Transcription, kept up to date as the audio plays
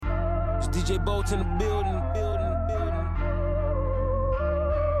It's DJ Bolt in the building.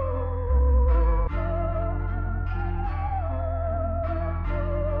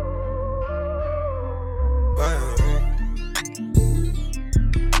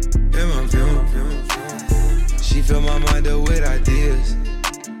 She fill my mind up with ideas.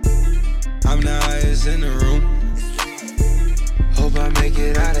 I'm the highest in the room. Hope I make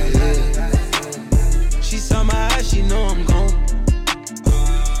it out of here. She saw my eyes, she know I'm gone.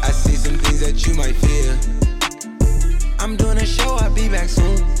 I see some things that you might fear. I'm doing a show, I'll be back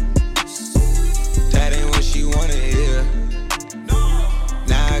soon. That ain't what she wanna hear.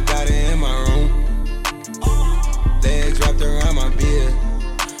 Now I got it in my room. Legs wrapped around my beard.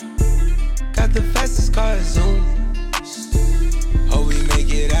 Got the fastest car, Zoom. Hope we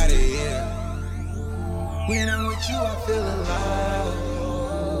make it out of here. When I'm with you, I feel alive.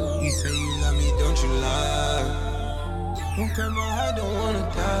 You say you love me, don't you lie? Don't crack my heart, don't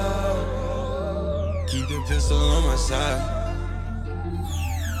wanna die. Keep the pistol on my side.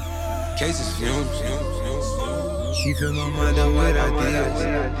 Cases fumes. She fill my mind up with ideas.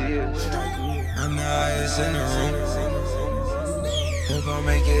 I'm the highest in the room. Hope I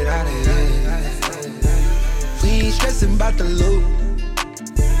make it out of here. We ain't stressing about the loot.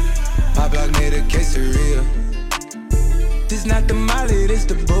 My block made a quesadilla. This not the molly, this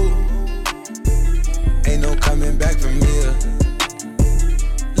the boot. Ain't no coming back from here.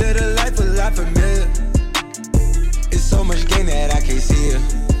 Live a life a lot familiar. It's so much gain that I can't see it.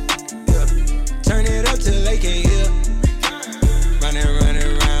 Yeah. Turn it up till they can't hear. Running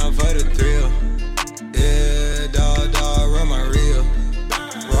around for the thrill. Yeah, dog, run my reel.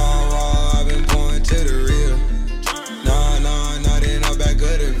 Raw, I've been pouring to the real. Nah, then I'm back of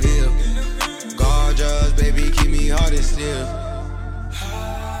the veil. Gorgeous, baby, keep me hard and still.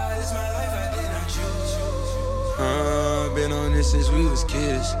 It's my life, I did not choose. Been on this since we was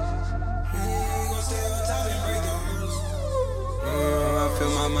kids. Gon' stay on top and break the rules. I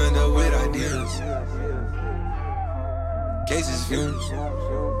fill my mind up with ideas. Cases fumes.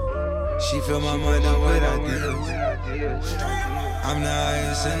 She fill my mind up with ideas. I'm the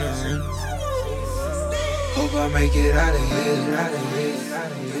highest in the room. Hope I make it out of here.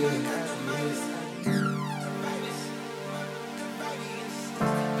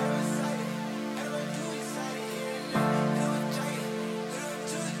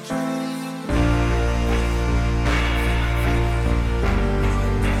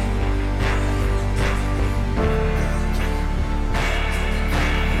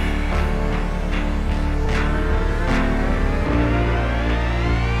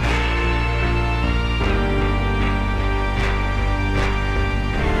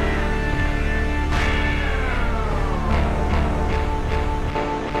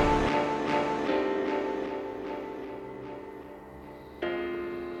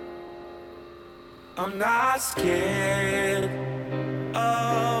 I'm not scared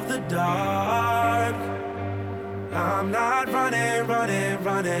of the dark. I'm not running.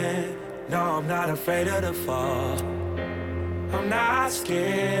 No, I'm not afraid of the fall. I'm not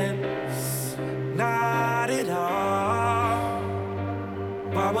scared, not at all.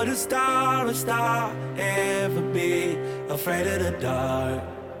 Why would a star ever be afraid of the dark?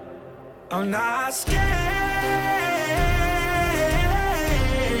 I'm not scared.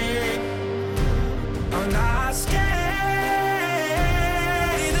 I'm not scared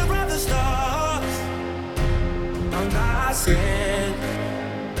either of the stars. I'm not scared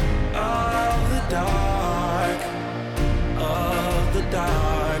of the dark, of the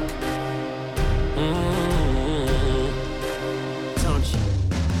dark. Don't you?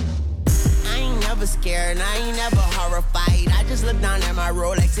 I ain't never scared, I ain't never horrified. I just look down at my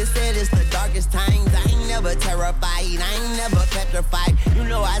Rolex, it said it's the darkest times. I ain't never terrified, I ain't never petrified. You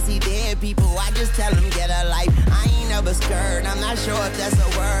know I see dead people, I just tell them get a life. I ain't never scared, I'm not sure if that's a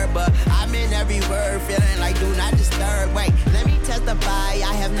word, but I'm in every word, feeling like do not disturb. Wait, let me testify,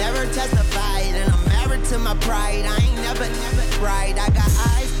 I have never testified, and I'm married to my pride. I ain't never cried. I got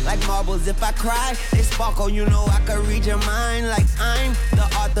eyes like marbles, if I cry, they sparkle. You know I could read your mind like I'm the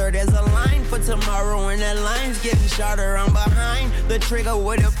author. There's a line for tomorrow, and that line's getting shorter. I'm behind the trigger.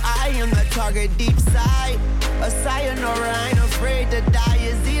 What if I am the target deep side? A sayonara, I ain't afraid to die.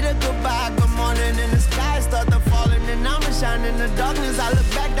 It's either goodbye, good morning, and the sky start to falling, and I'ma shine in the darkness. I look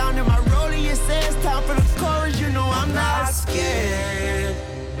back down at my rollie, it says time for the chorus. You know I'm not scared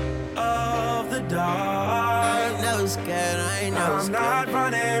Of the dark. I ain't never scared, I ain't never I'm scared.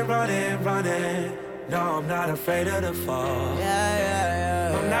 not running. No, I'm not afraid of the fall.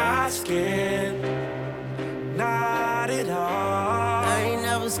 Yeah. I'm not scared, not at all. I ain't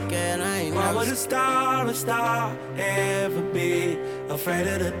never scared, I ain't Why never would scared. a star ever be afraid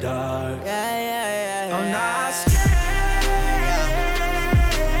of the dark. Yeah. I'm not scared.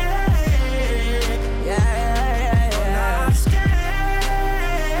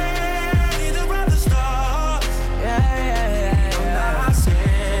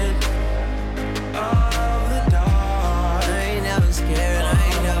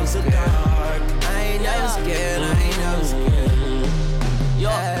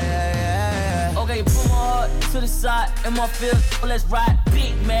 To the side, in my field, let's ride.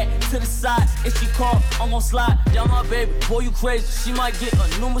 Big Mac to the side, if she call, I'm gon' slide. Down my baby, boy, you crazy. She might get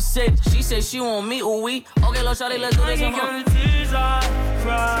a new Mercedes. She say she want me, ooh wee. Okay, let's shawty, let's do this. I ain't got the tears I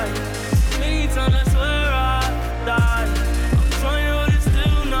cry. Many times I swear I die. I'm trying, but it's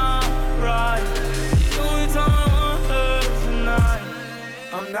still not right. The only time I want her tonight.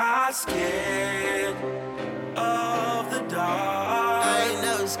 I'm not scared of the dark. I ain't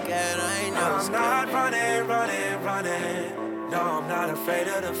never scared, I'm not running. No, I'm not afraid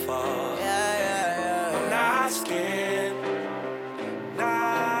of the fall. Yeah. I'm not scared,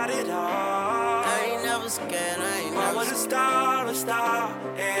 not at all. I ain't never scared, Why would a star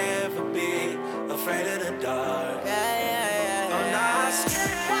ever be afraid of the dark? Yeah. I'm not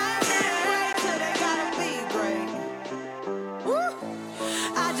scared.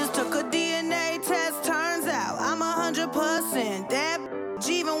 I just took a DNA test, turns out I'm 100% that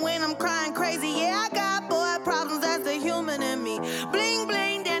even when I'm crying crazy, yeah, I got boy problems, that's the human in me. Bling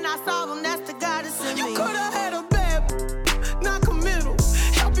bling, then I solve them, that's the goddess in me. You could've had a bad, not committal.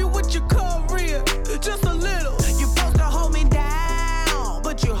 Help you with your career, just a little. You supposed to hold me down,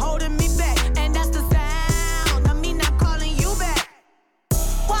 but you holding me back, and that's the sound of me not calling you back.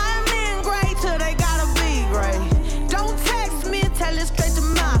 Why men gray till they gotta be gray? Don't text me and tell it straight to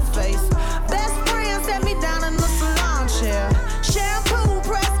my face. Best friend set me down in the salon chair. Shampoo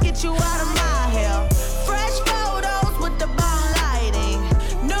press, get you out of my hair. Fresh photos with the bomb lighting.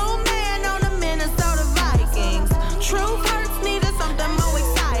 New man on the Minnesota Vikings. Truth hurts, needed something more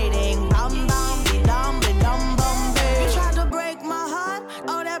exciting. Bum bum be dum bum baby. You tried to break my heart,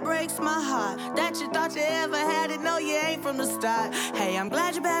 oh that breaks my heart. That you thought you ever had it, no you ain't from the start. Hey, I'm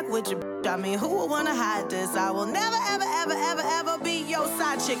glad you're back with your bitch. I mean, who would wanna hide this? I will never ever be your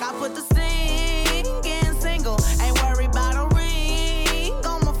side chick. I put the singing single, ain't worried about a ring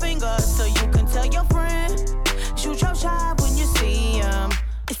on my finger, so you can tell your friend, shoot your shot when you see him.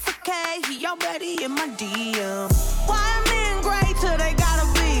 It's okay, he already in my DM. Why men gray till they gotta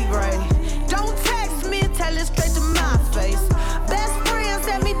be gray? Don't text me, tell it straight to my face. Best friend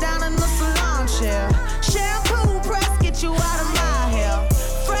set me down in the salon chair. Shampoo press, get you out of my hair.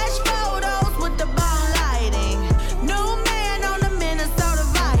 Fresh photos with the bomb lighting. New man on the Minnesota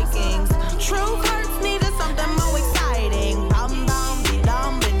Vikings. Truth hurts, needed something more exciting. Bum bum be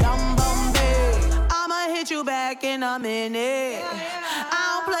dum bum big. I'ma hit you back in a minute. I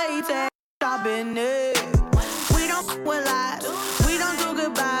don't play tag, I've been it. We don't with lies, we don't do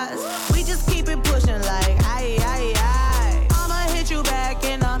goodbyes. We just keep it pushing like aye. I'ma hit you back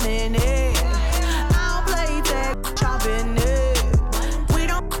in a minute. I don't play tag, I've been it. We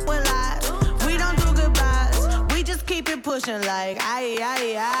don't with lies, we don't do goodbyes. We just keep it pushing like aye.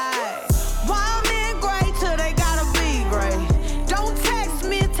 Why men gray till they gotta be gray? Don't text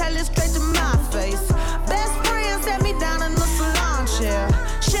me, tell it straight to my face. Best friend set me down in the salon chair.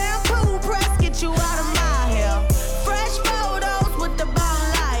 Shampoo press, get you out of my hair. Fresh photos with the bomb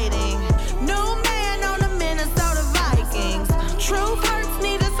lighting. New man on the Minnesota Vikings. Truth hurts,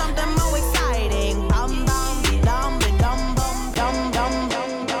 needed something more exciting. Bum bum be dum bum dum.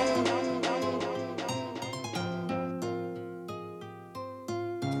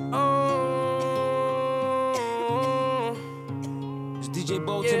 It's DJ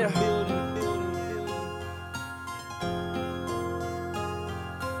Bolt in the building.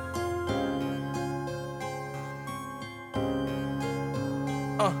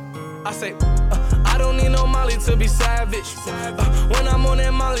 I say, I don't need no Molly to be savage. When I'm on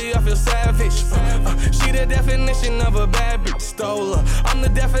that Molly, I feel savage. She the definition of a bad bitch. Stole her. I'm the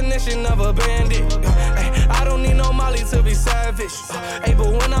definition of a bandit. I don't need no Molly to be savage. But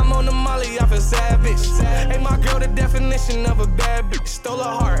when I'm on the Molly, I feel savage. My girl, the definition of a bad bitch. Stole her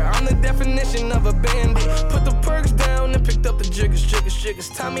heart. I'm the definition of a bandit. Put the perks down and picked up the jiggers.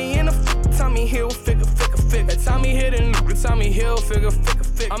 Tommy in the Tommy Hill, figure. Tommy hit a nigga, Tommy Hill, figure.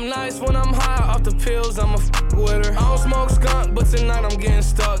 I'm nice when I'm high off the pills, I'ma with her. I don't smoke skunk, but tonight I'm getting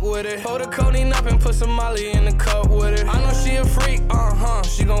stuck with it. Pour the codeine up and put some Molly in the cup with it. I know she a freak,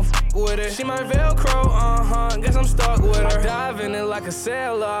 she gon' with it. She my Velcro, guess I'm stuck with her. I dive in it like a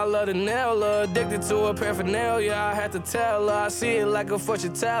sailor, I love to nail her. Addicted to her paraphernalia, I had to tell her. I see it like a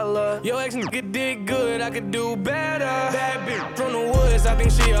fortune teller. Yo, ex nigga did good, I could do better. Bad bitch from the woods, I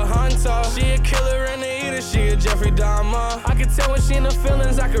think she a hunter. She a killer and a eater, she a Jeffrey Dahmer. I can tell when she in the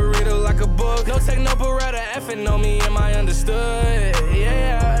feelings, I could read her like a book. No tech, no beretta, effing on me, am I understood?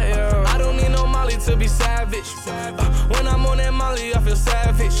 Yeah. I don't need no Molly to be savage. When I'm on that Molly, I feel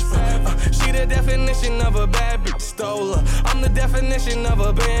savage. She the definition of a bad bitch. Stole her. I'm the definition of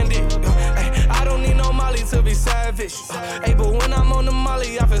a bandit. I don't need no Molly to be savage. But when I'm on the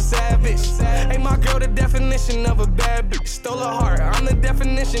Molly, I feel savage. Ain't my girl the definition of a bad bitch. Stole her heart. I'm the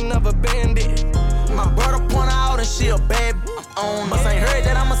definition of a bandit. My brother point her out and she a bad bitch. On her. Ain't heard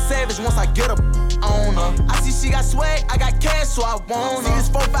that I'm a savage once I get her on her. I see she got swag, I got cash, so I want her. See this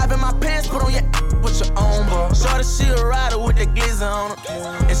 4-5 in my pants, put on your put your own, bro. Shorty, she a rider with that glizzy on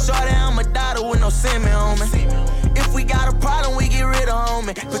her. And shorty, I'm a daughter with no semen on me. If we got a problem, we get rid of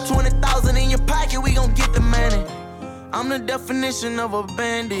homie. Put 20,000 in your pocket, we gon' get the money. I'm the definition of a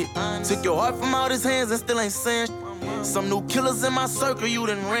bandit. Took your heart from out his hands and still ain't saying shit. Some new killers in my circle you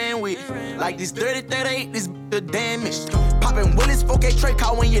done ran with. Like this 30-38, this the damage. Poppin' Willis, 4K Trey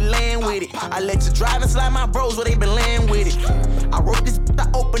call when you land with it. I let you drive and slide my bros where they been laying with it. I wrote this, I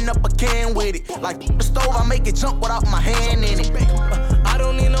open up a can with it. Like the stove, I make it jump without my hand in it. I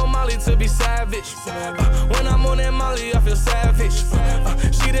don't need no Molly to be savage. When I'm on that Molly, I feel savage.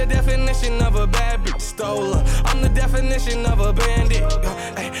 She the definition of a bad bitch. Stole her. I'm the definition of a bandit.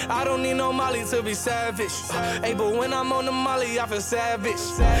 I don't need no Molly to be savage. But when I'm on the Molly, I feel savage.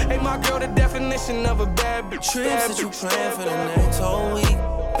 Ain't my girl the definition of a bad bitch. Trips that you plan for the next whole week.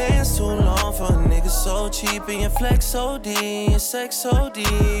 Bands too long for a nigga so cheap. And your flex OD, your sex OD.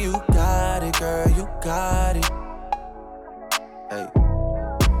 You got it, girl, you got it. Hey.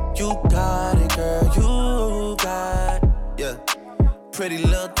 You got it, girl, you got it. Yeah. Pretty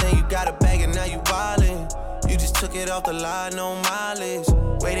little thing, you got a bag and now you wildin'. You just took it off the line, no mileage.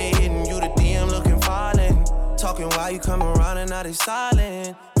 Way they hitting you, the DM looking violent. Talking while you come around and now they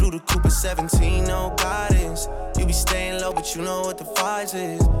silent. Blew the Cooper 17, no guidance. You be staying low, but you know what the fight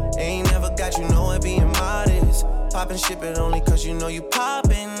is. Ain't never got you know it being modest. Poppin' shit, but only cause you know you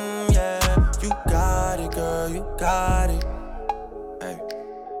poppin', yeah. You got it, girl, you got it. Hey.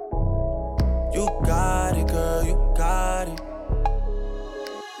 You got it, girl, you got it.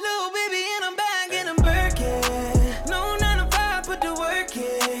 Little baby in a bag and I'm Birkin. No 9 to 5, put the work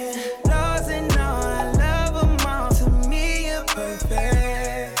in. Laws and all, I love them all. To me, you're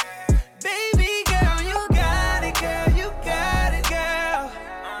perfect. Baby girl, you got it, girl. You got it, girl.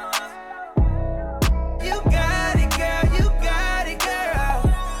 You got it, girl. You got it, girl.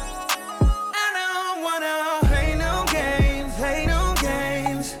 I don't wanna play no games, play no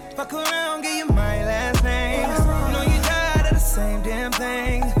games. Fuck around, get you my last name. You know you tired of the same damn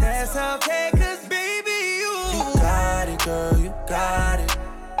thing. That's okay, cause baby, You got it, girl, you got it.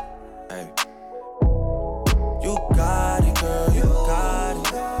 Hey. You got it, girl, you got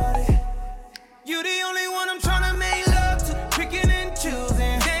it. You the only one I'm tryna make love to. Picking and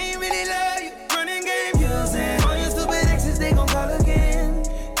choosing. They ain't really love you. Running game using. All your stupid exes, they gon' call again.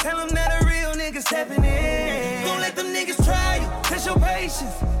 Tell them that a real nigga stepping in. Don't let them niggas try you. Test your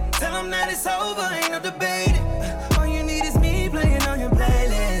patience. Tell them that it's over, ain't no debating. All you need is me playing on your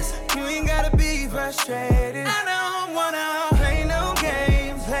playlist. You ain't gotta be frustrated. I don't wanna play no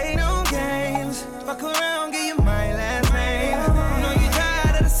games, play no games. Fuck around, get you my last name. You know you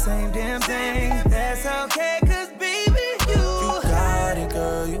tired of the same damn thing. That's okay, cause baby, You got it,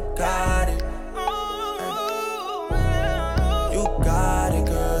 girl, you got it. You got it,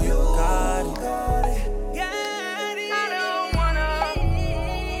 girl, you got it. I don't wanna.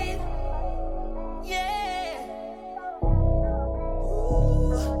 Yeah.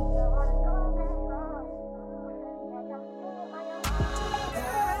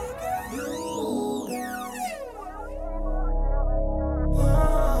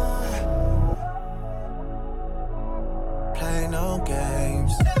 Play no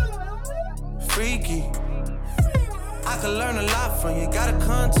games. Freaky. I could learn a lot from you, gotta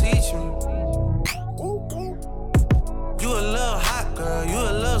come teach me. You a little hot girl, you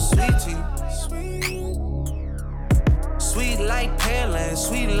a little sweetie. Sweet like Pearland,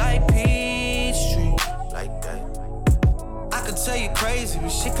 sweet like Peachtree. Like that. I could tell you crazy, but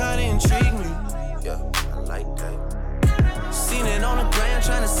shit kinda intrigue me. Yeah, I like that. Seen it on the gram,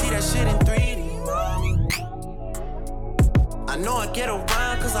 tryna see that shit in 3D, mommy. I know I get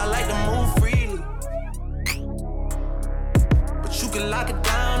around cause I like to move freely. But you can lock it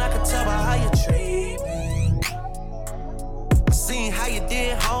down, I can tell by how you treat me. I seen how you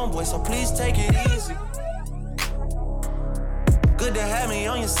did, homeboy, so please take it easy. Good to have me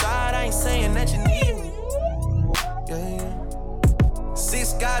on your side, I ain't saying that you need me. Yeah.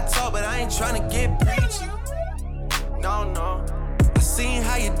 6 got talk, but I ain't tryna get preachy. No. I seen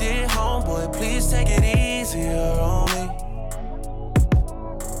how you did, homeboy, please take it easier on me.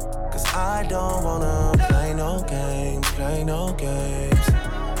 Cause I don't wanna play no games. I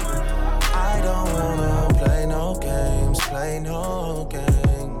don't wanna play no games.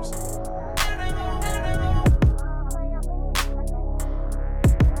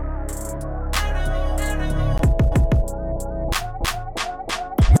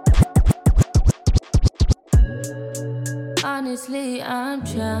 Honestly, I'm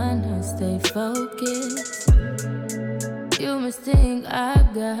trying to stay focused. You must think I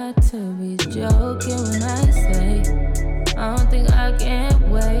got to be joking when I say I don't think I can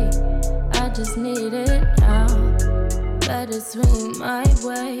wait. I just need it now. Let it swing my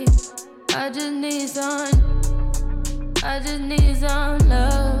way. I just need some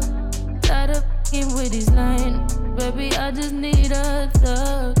love. Tired of f***ing with these lines. Baby, I just need a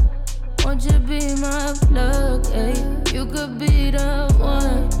thug. Won't you be my plug, ayy? You could be the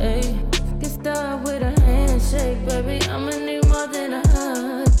one, ayy. Get started with a handshake, baby. I'ma need more than a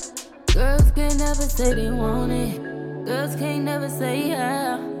hug. Girls can't never say they want it. Girls can't never say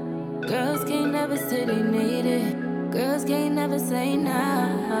yeah. Girls can't never say they need it. Girls can't never say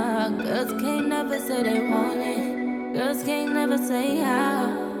nah. Girls can't never say they want it. Girls can't never say how.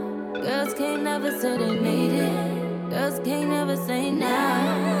 Girls can't never say they need it. Girls can't never say nah.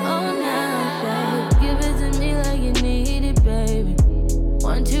 Oh nah, baby, give it to me like you need it, baby.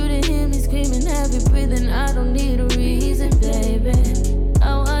 Want you to hear me screaming, heavy breathing. I don't need a reason, baby.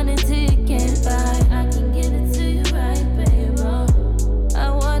 I want it till you can't fight. I can give it to you right, baby. I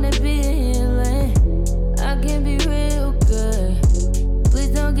wanna be healing. I can be real good.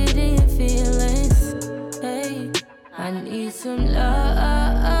 Please don't get in your feelings. Hey, I need some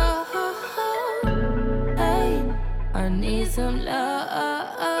love. Hey, I need some love.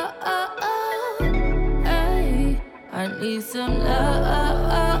 Hey, I need some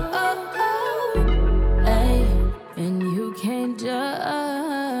love. Hey, and you can't judge.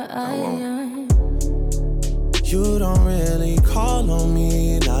 You don't really call on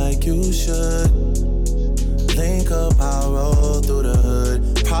me like you should. Link up, I roll through the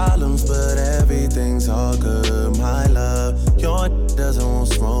hood. Problems, but everything's all good. My love, your doesn't want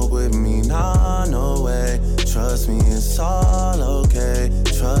smoke with me. Nah, no way. Trust me, it's all okay.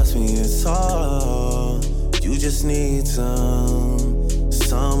 Trust me, it's all. You just need someone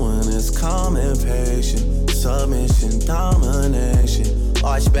that's calm and patient. Submission, domination.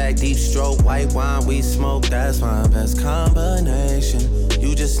 Arch back, deep stroke, white wine, we smoke. That's my best combination.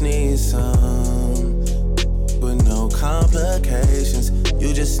 You just need some with no complications.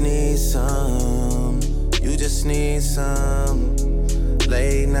 You just need some. You just need some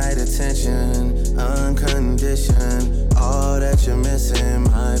late night attention, unconditioned. All that you're missing,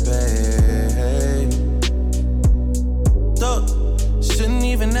 my babe. Look, shouldn't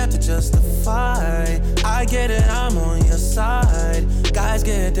even have to justify. I get it, I'm on your side. Guys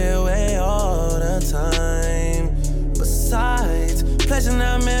get their way all the time. Besides, pleasure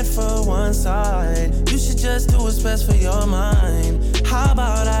not meant for one side. You should just do what's best for your mind. How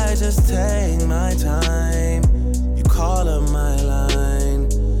about I just take my time? You call up my line,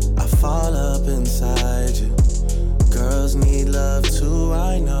 I fall up inside you. Girls need love too,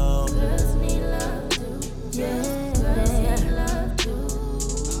 I know. Girls need love too, yeah.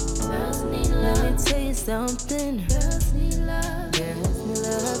 Let me tell you something. Girls need love. Girls need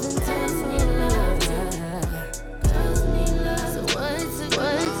love and girls need love. Girls need love. So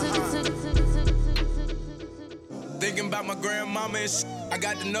Thinking about my grandmama and shit. I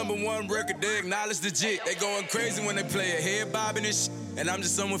got the #1 record, they acknowledge the jit. They going crazy when they play it, head bobbing and shit. And I'm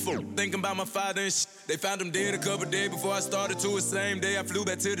just someone for thinking about my father and shit. They found him dead a couple days before I started to the same day. I flew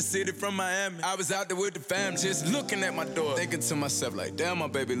back to the city from Miami. I was out there with the fam, just looking at my door, thinking to myself like, damn, my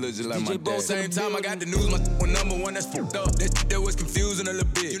baby looks just like my dad. Same time I got the news, my #1 that's fucked up. That was confusing a little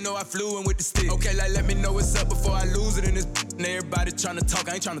bit. You know I flew in with the stick. Okay, like let me know what's up before I lose it in this. And everybody trying to talk,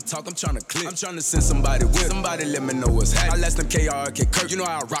 I ain't trying to talk, I'm trying to click. I'm trying to send somebody with. Somebody let me know what's happening. I left them KRK Kirk, you know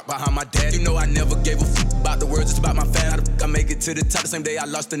how I rock behind my dad. You know I never gave a f about the words, it's about my fam. How the f I make it to the top the same day I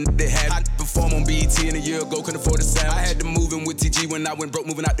lost the n they had. I perform on BET and a year ago, couldn't afford the sound. I had to move in with TG when I went broke,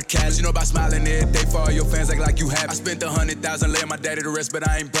 moving out the cash. You know about smiling every day for all your fans, act like you have. I spent 100,000 laying my daddy to rest, but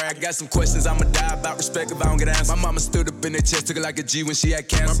I ain't brag. Got some questions, I'ma die about respect if I don't get answered. My mama stood up in her chest, took it like a G when she had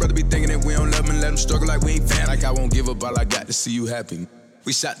cancer. My brother be thinking that we don't love him and let him struggle like we ain't fam. Like I won't give up, all I got to see you happy.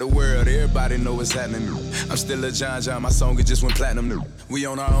 We shot the world, everybody know what's happening. I'm still a John John, my song it just went platinum new. We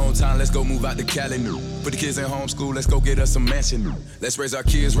on our own time, let's go move out to Cali new. Put the kids in homeschool, let's go get us a mansion new. Let's raise our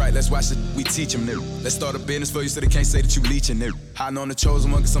kids right, let's watch it, we teach them new. Let's start a business for you so they can't say that you leeching new. Hiding on the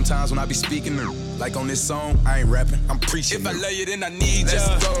chosen one, cause sometimes when I be speaking new. Like on this song, I ain't rapping, I'm preaching. If I love you, then I need ya.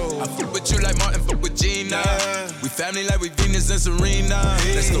 Let's go. I fuck with you like Martin, fuck with Gina. Yeah. We family like we Venus and Serena.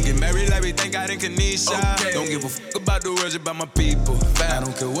 Hey. Let's go get married like we thank God in Kanisha. Okay. Don't give a fuck about the words, about my people. I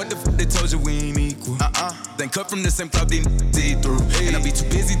don't care what the fuck they told you, we ain't equal. Then cut from the same club, they see through. Hey. And I be too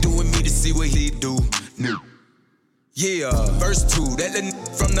busy doing me to see what he do. New. Yeah, verse 2, that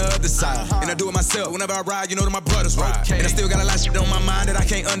from the other side. And I do it myself, whenever I ride, you know that my brothers ride. And I still got a lot of shit on my mind that I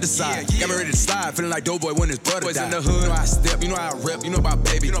can't undecide. Got me ready to slide, feeling like Doughboy when his brother died. In the hood, you know how I step, you know how I rep, you know about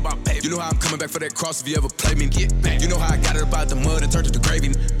baby. You know how I'm coming back for that cross if you ever play me. Get back. You know how I got it about the mud and turned it to gravy.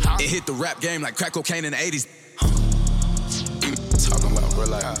 It hit the rap game like crack cocaine in the 80s. Talking about, bro,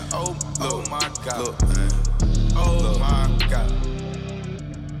 like, oh my God. Look, man. Oh my God.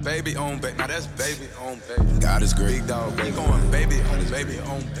 Baby on baby, now that's baby on baby. God is great, dog. Baby going baby on baby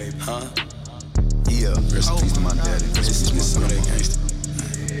on baby. Huh? Yeah. Rest in peace to my daddy. Rest in peace to some of that gangsta.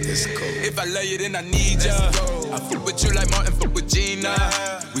 It's cool. If I love you, then I need ya. I fuck with you like Martin, fuck with Gina.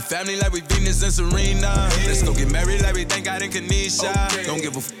 Yeah. We family like we Venus and Serena. Hey. Let's go get married like we thank God in Kanisha. Okay. Don't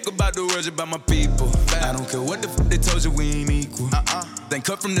give a fuck about the words, about my people. I don't care what the fuck they told you, we ain't equal. Then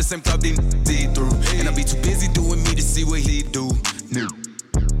cut from the same club, they see through. Hey. And I be too busy doing me to see what he do. New.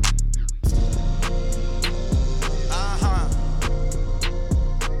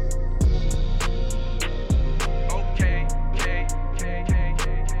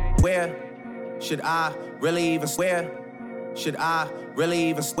 Where should I really even swear? Should I really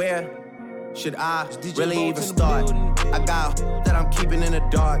even swear? Should I really even start? I got that I'm keeping in the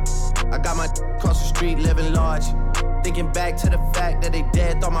dark. I got my across the street living large. Thinking back to the fact that they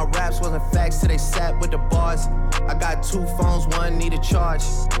dead, thought my raps wasn't facts till they sat with the bars. I got 2 phones, one need a charge.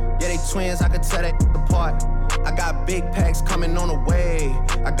 Yeah, they twins, I could tell they apart. I got big packs coming on the way.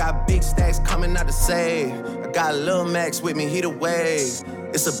 I got big stacks coming out to save. I got Lil Max with me, he the wave.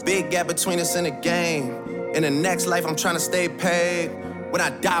 It's a big gap between us in the game. In the next life, I'm trying to stay paid. When I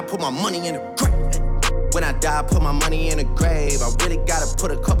die, put my money in the grave. When I die, put my money in the grave. I really gotta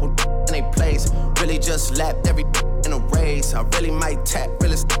put a couple in a place. Really just lapped every in a race. I really might tap,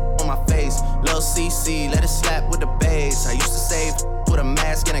 really on my face. Lil CC, let it slap with the bass. I used to save with a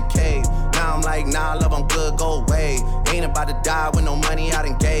mask in a cave. Now I'm like, nah, love, I'm good, go away. Ain't about to die with no money I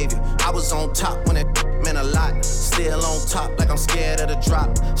done gave you. I was on top when it meant a lot. Still on top like I'm scared of the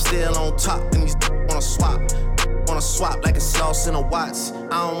drop. Still on top and these wanna swap. Wanna swap like a sauce in a Watts.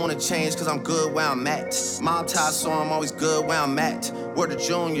 I don't wanna change cause I'm good where I'm at. Mob tie, so I'm always good where I'm at. Word to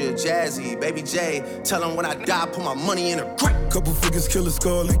Junior, Jazzy, Baby J. Tell them when I die, put my money in a grave. Couple figures, kill a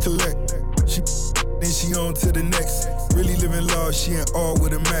skull and collect. She then she on to the next. Really living large, she ain't all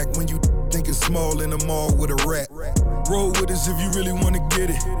with a Mac. When you thinking small in the mall with a rat. Roll with us if you really wanna get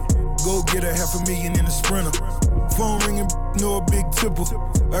it. Go get a $500,000 in a Sprinter. Phone ringing, no a big tipple.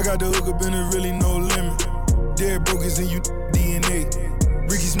 I got the hook up and it really no limit. Dead broke is in you DNA.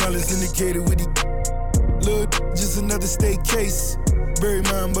 Ricky Smile is indicated with the Lil' just another state case. Bury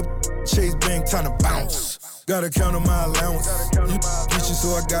mine, but Chase Bank time to bounce. Gotta count on my allowance. Kitchen, so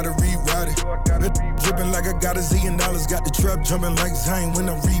I gotta rewrite it. Dripping like I got $1 zillion. Got the trap jumping like Zion when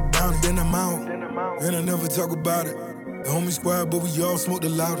I'm rebounding. Then I'm out, and I never talk about it. The homie squad, but we all smoke the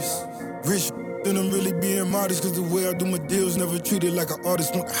loudest. Rich, then I'm really being modest. Cause the way I do my deals, never treated like an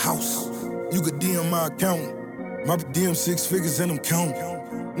artist want a house. You could DM my account. My DM 6 figures and I'm counting.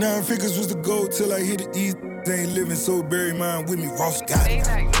 9 figures was the goal till I hit it easy. They ain't living, so bury mine with me, Ross got it.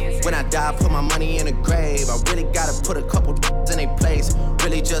 When I die, put my money in a grave. I really gotta put a couple in a place.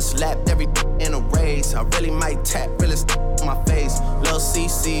 Really just lapped every in a race. I really might tap, really on my face. Lil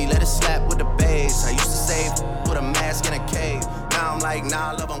CC, let it slap with the bass. I used to save with a mask in a cave. Now I'm like,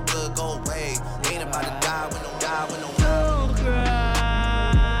 nah, love, I'm good, go away. Ain't about to die with no die with no. Don't cry.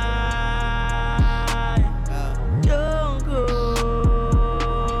 Don't go.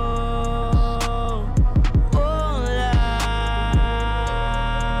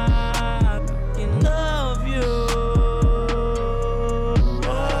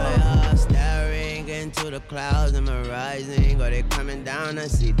 Clouds and my rising, or they coming looking down, I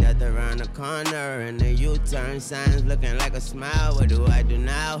see death around the corner. And the U-turn signs looking like a smile. What do I do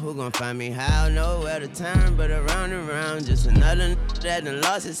now? Who gon' find me how? Nowhere to turn but around and round. Just another that done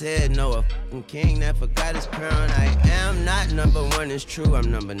lost his head. No, a fucking king that forgot his crown. I am not number one, it's true.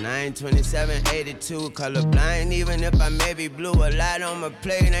 I'm number 9, 27, 82. Colorblind, even if I may be blue. A lot on my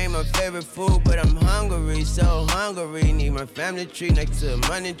plate ain't my favorite food. But I'm hungry, so hungry. Need my family tree next to a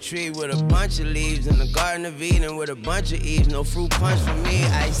money tree with a bunch of leaves. In the Garden of Eden with a bunch of eaves. No fruit punch for me.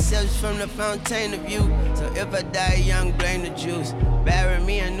 I sips from the fountain of youth. So if I die young, blame the juice. Bury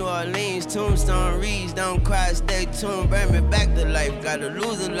me in New Orleans. Tombstone reads, don't cry, stay tuned. Bring me back to life. Gotta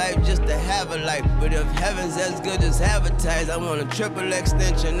lose a life just to have a life. But if heaven's as good as advertised, I want a triple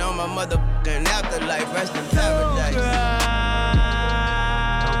extension on my motherfucking afterlife. Rest in paradise.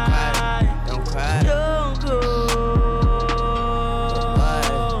 Don't cry. Don't go.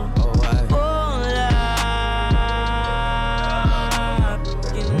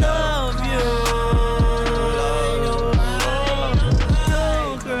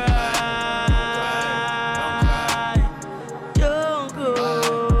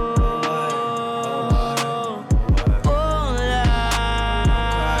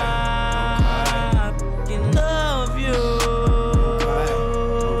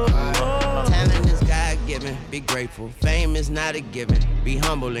 Fame is not a given. Be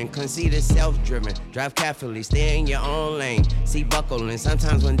humble and conceited, self-driven. Drive carefully, stay in your own lane. See buckling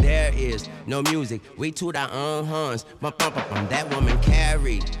sometimes when there is no music. We toot our own horns. Bump, bump, bump, bump. That woman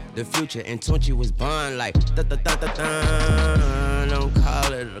carried the future, and Tunchi was born like da-da-da-da-da. Don't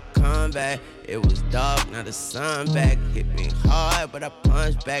call it a comeback. It was dark, now the sun back. Hit me hard, but I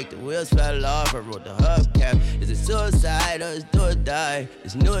punched back. The wheels fell off, I rode the hubcap. Is it suicide or is do or die?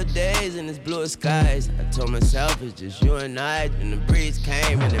 It's newer days and it's bluer skies. I told myself it's just you and I. And the breeze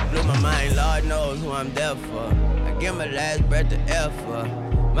came and it blew my mind. Lord knows who I'm there for. I give my last breath to air for.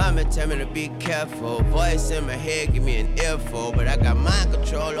 Mama tell me to be careful. Voice in my head give me an earful. But I got mind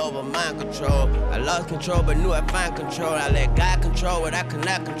control over mind control. I lost control but knew I'd find control. I let God control what I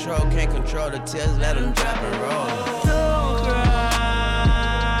cannot control. Can't control the tears, let them drop and roll. Don't cry.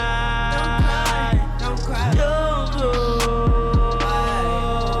 Don't cry. Don't go.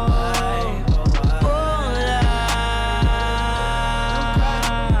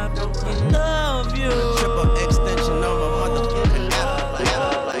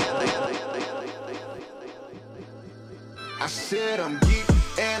 I said I'm geek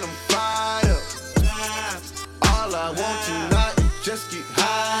and I'm fired up. All I want tonight is just get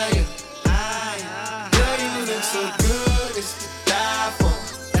higher. Girl, you look so good, it's to die for.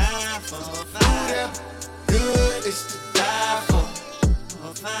 Ooh, that good, it's to die for.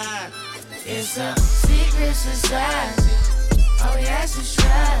 It's a secret society. All we ask is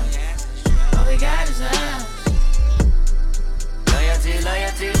try. All we got is love. Loyalty,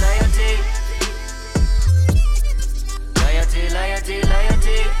 loyalty, loyalty. Loyalty, loyalty,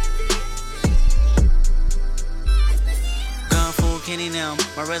 loyalty. Gone full Kenny now.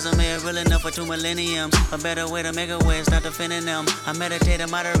 My resume is real enough for 2 millenniums. A better way to make a way, start defending them. I meditate and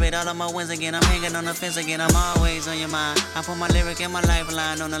moderate all of my wins again. I'm hanging on the fence again. I'm always on your mind. I put my lyric and my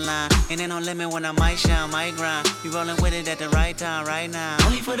lifeline on the line. Ain't no limit when I might shine, might grind. You rolling with it at the right time, right now.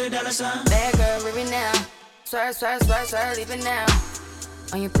 Only for the dollar sign. Bad girl, leave it now. Swear, swear, swear, swear, leave it now.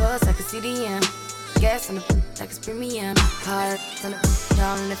 On your pulse, I can see the end. Gas on the like it's premium. Hard on the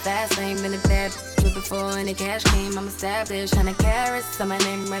y'all in the fast lane. Been a bad with before and the cash came. I'm established. 100 carats on my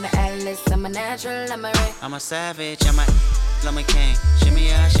name, run the atlas. I'm a natural, I'm a ray. I'm a savage, I'm a king.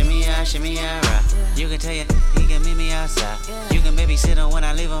 Shimmy out, shimmy out, shimmy out, right. Yeah. You can tell you, he can meet me outside. Yeah. You can babysit him when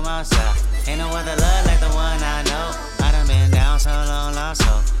I leave him outside. Ain't no other love like the one I know. I done been down so long, lost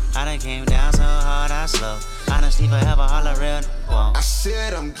hope. I done came down so hard, I slow. Honestly, forever, all the real won't. I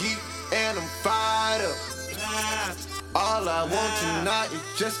said I'm geek and I'm fired up. All I want tonight is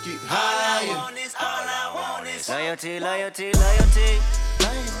just get higher. All I want is loyalty, loyalty, loyalty.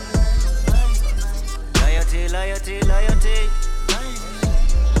 Loyalty, loyalty, loyalty.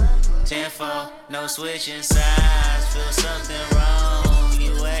 10-4, no switching sides. Feel something wrong.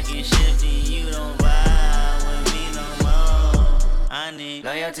 You acting shifty, you don't vibe with me no more. I need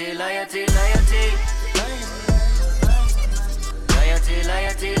loyalty, loyalty, loyalty. Loyalty,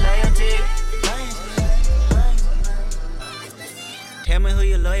 loyalty, loyalty. Tell me who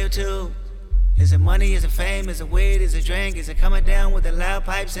you're loyal to. Is it money, is it fame, is it weed, is it drink? Is it coming down with the loud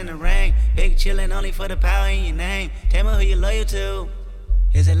pipes in the rain? Big chillin' only for the power in your name. Tell me who you're loyal to.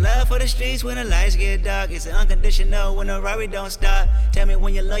 Is it love for the streets when the lights get dark? Is it unconditional when the Rari don't start? Tell me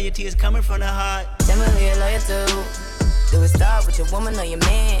when your loyalty is coming from the heart. Tell me who you're loyal to. Do it start with your woman or your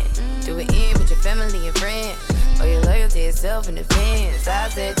man? Do it end with your family and friends? Or you loyal to yourself in defense? I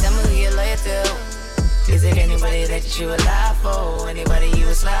said, tell me who you're loyal to. Is it anybody that you would lie for? Anybody you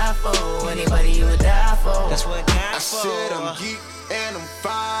would slide for? Anybody you would die for? That's what I said I'm geek and I'm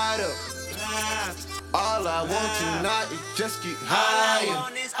fired up. All I want tonight is just get higher. All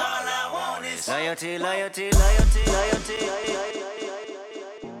I want is loyalty, loyalty, loyalty, loyalty.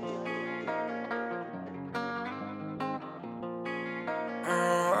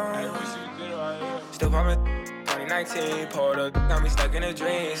 Still poppin'. 2019, pulled up, got me stuck in a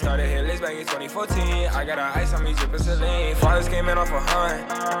dream. Started hitless back in 2014. I got a ice on me, drippin' Celine. Fathers came in off a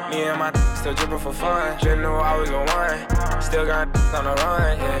hunt. Me and my still drippin' for fun. Didn't know I was the one. Still got on the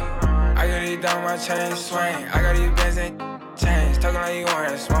run, yeah. I got these down my chain swing. I got these bands and chains. Talking like you want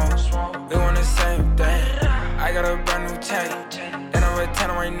to smoke. We want the same thing. I got a brand new chain. Then I'm a 10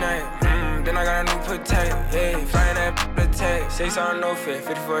 on my name. Then I got a new potato, yeah. Flying that potato. 6 on no fit,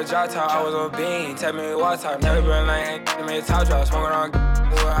 50 for a drop top. I was on bean, tell me what's top. Never been like ain't made top drop. Smoking on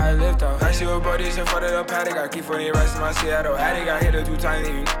what I lived on. I see what buddies in front of the paddock. I keep 40 rest in my Seattle attic. I hit her 2 times,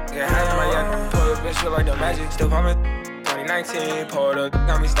 you get hands on my yak. Pull up, bitch, feel like the magic. Still pumping. 2019, pulled up,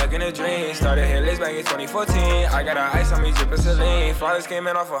 got me stuck in a dream. Started hitless back in 2014. I got a ice on me, drippin' Celine. Flawless came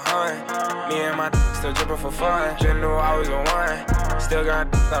in off a hunt. Me and my still drippin' for fun. Didn't know I was the one. Still got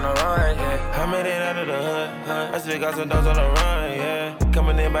on the run, yeah. I made it out of the hood. I still got some dogs on the run, yeah.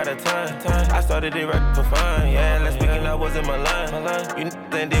 Coming in by the time. I started it right for fun, yeah. Last weekend I was in Milan. You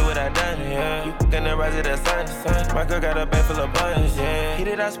ain't did what I done, yeah. You can the rise of the sun. My girl got a bag full of buns, yeah. He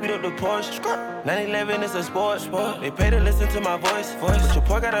did I speed up the Porsche. 911 is a sport. They pay to listen to my voice. But your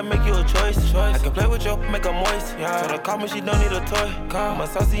boy gotta make you a choice. I can play with your, make her moist. Tell her call me, she don't need a toy. My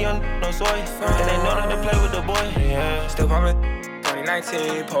saucy young, no soy. And they know not to play with the boy. Yeah. Still pumping.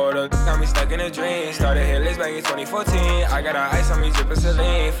 2019, pulled up, got me stuck in a dream. Started hitless back in 2014. I got a ice on me, drippin'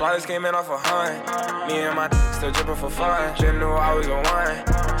 Celine. Flawless came in off a hunt. Me and my still drippin' for fun. Didn't know I was the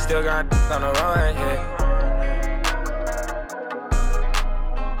one. Still got on the run, yeah.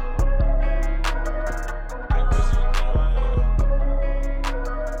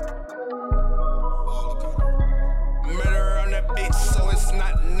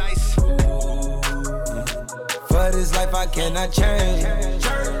 For this life I cannot change.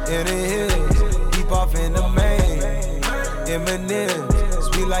 In the hills, deep off in the main. M&M's,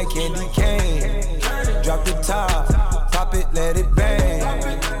 sweet like candy cane. Drop the top, pop it, let it bang.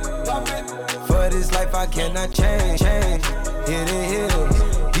 For this life I cannot change. In the hills,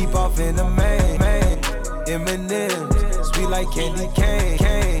 deep off in the main. M&M's, sweet like candy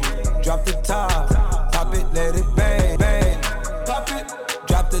cane. Drop the top, pop it, let it bang. Pop it,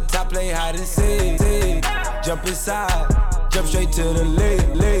 drop the top, play hide and seek. Jump inside, jump straight to the lid.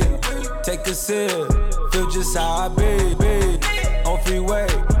 Take a sip, feel just how I be. On freeway,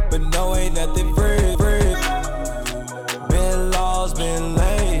 but no, ain't nothing free. Been laws, been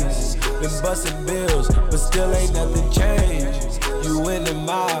lanes, been busting bills, but still ain't nothing changed. You in the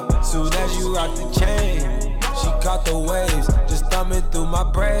mob, soon as you rock the chain. She caught the waves, just thumbing through my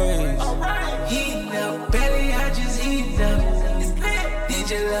braids. Heating up, belly, I just heating up. Need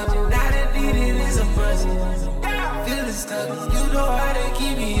your love, now that needed is a buzz. Feeling stuck, you know how to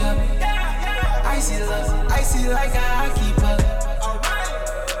keep me up. Icy love, icy like how I keep up.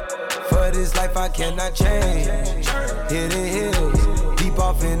 For this life I cannot change. Hidden hills, deep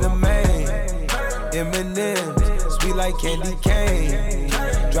off in the main. M&M's, sweet like candy cane.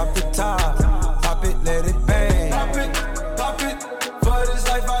 Drop the top, pop it, let it bang. Pop it, for this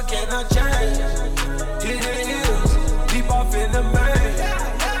life I cannot change. Hidden hills, deep off in the main.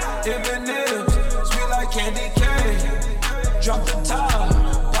 M&M's, sweet like candy cane. Drop the top,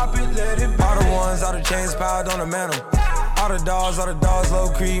 pop it, let it bang. All the ones, all the chains piled on the mantle. All the dogs, low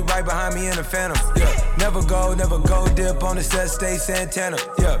creep right behind me in the phantom. Yeah, never go, dip on the set, stay Santana.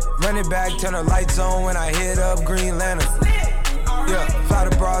 Yeah, run it back, turn the lights on when I hit up Green Lantern. Yeah, fly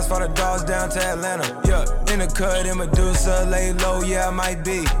the bras, fly the dogs down to Atlanta. Yeah, in the cut, in Medusa, lay low, yeah, I might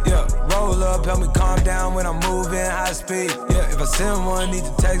be. Yeah, roll up, help me calm down when I'm moving high speed. Yeah, if I send one, need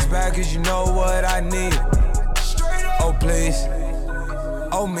to text back, cause you know what I need. Oh, please.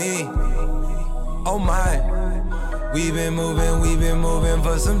 Oh, me. Oh, my. We've been moving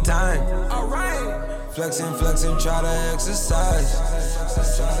for some time. Alright. Flexing, try to exercise.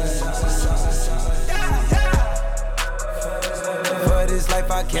 For this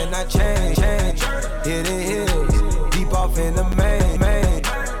life I cannot change. Hidden hills, deep off in the main.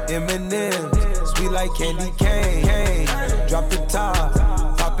 M&M's, sweet like candy cane. Drop the top,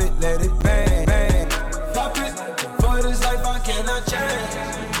 pop it, let it bang. Pop it, for this life I cannot change.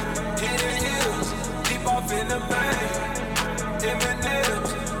 Hidden hills, deep off in the main. M&M's,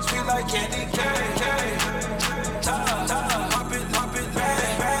 sweet like candy cane.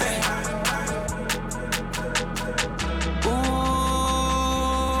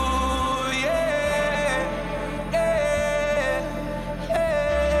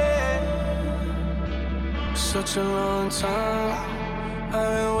 such a long time.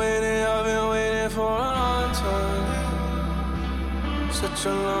 I've been waiting for a long time. Such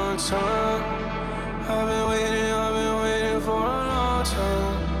a long time. I've been waiting for a long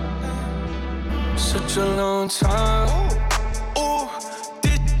time. Such a long time. Ooh,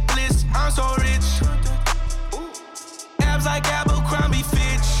 this list, I'm so rich. Abs like Abercrombie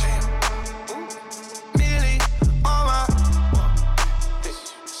Fitch. Millie on my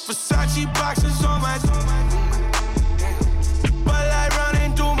Versace boxes on my but like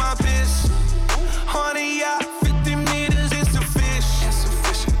running through my piss. Honey, yeah, 50 meters is sufficient.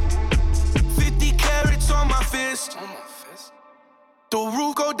 50 carats on my fist. The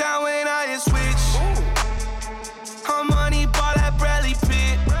roof go down when I hit switch. Her money ball like Bradley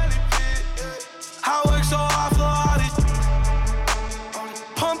Pitt. I work so hard for all this.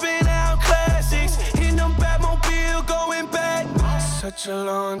 Pumping out classics in the Batmobile going back. Such a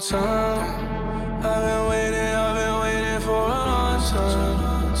long time. I've been waiting for a long time.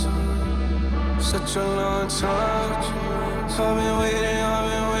 Such a long time. I've been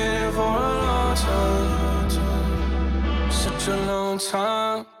waiting for a long time. Such a long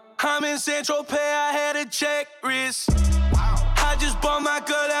time. I'm in Central Pay, I had a check wrist. I just bought my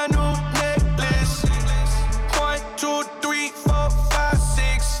girl a new necklace. 1, 2, 3, 4, 5,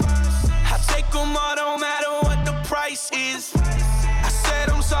 6. I take them all, don't matter what the price is. I said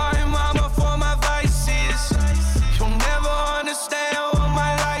I'm sorry, mama, for my vices. You'll never understand what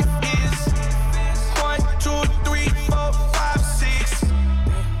my life is. 1, 2, 3, 4, 5, 6.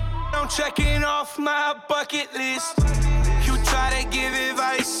 I'm checking off my bucket list. You try to give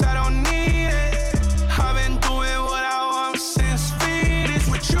advice, I don't need it. I've been doing what I want since Phoenix.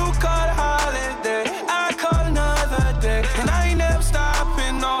 What you call a holiday, I call another day. And I ain't never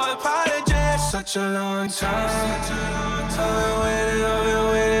stopping, no apologies. Such a long time. I've been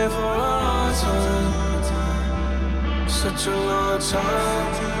waiting for a long time. Such a long time.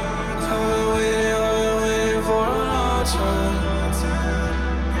 I've been waiting for a long time.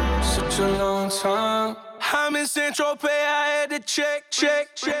 Such a long time. I'm in Central Pay, I had to check.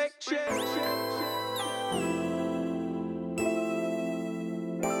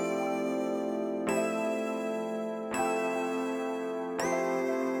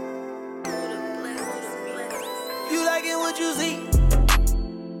 You like it what you see?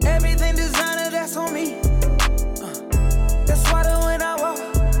 Everything designer, that's on me. That's why the when I walk,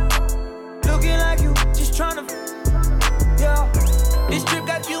 looking like you, just tryna. Yeah, this trip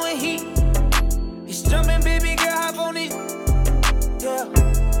got you in heat. It's jumping, baby girl, hop on it. Yeah,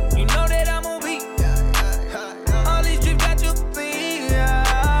 you know that I'm on beat. All these trips got you beat.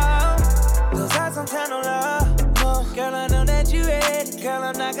 Yeah. Those eyes don't tell no love. No, girl, I know that you ready. Girl,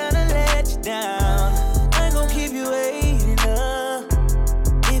 I'm not gonna let you down. I ain't gon' keep you waiting up.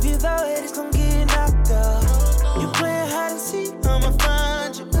 If you throw it, it's gon' get knocked up. You playing hide and seek, I'ma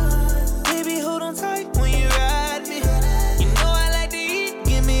find you. Baby, hold on tight when you ride me. You know I like to eat,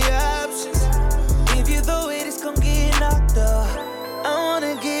 give me options. If you throw it, it's gon' get knocked up. I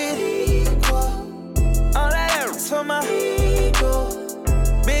wanna get equal. All that is for my ego.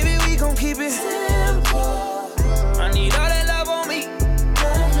 Baby, we gon' keep it simple. I need all that love on me.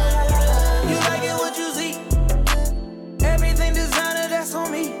 You like it what you see? Everything designer, that's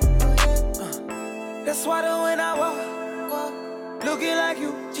on me. That's why the when I walk, looking like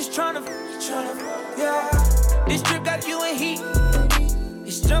you, just tryna, yeah. This trip got you in heat.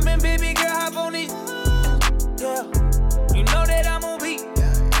 It's jumping, baby girl, hop on it. Yeah, you know that I'm on beat.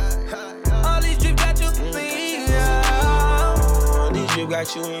 All these trips got you beat. Yeah. These trips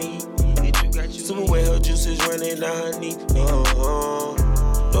got you in heat. Super wet, her juices running down her knee.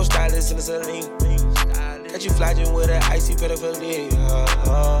 No stylist in the saline. Got you flogging with an icy pitiful dick.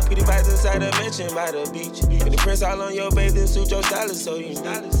 Pretty vibes inside the mansion by the beach. Pretty prints all on your bathing suit, your stylist so you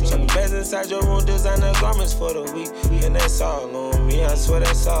need. Show me beds inside your room, designer garments for the week. And that's all on me, I swear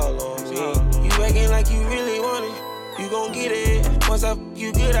that's all on me. You acting like you really want it, you gon' get it. Once I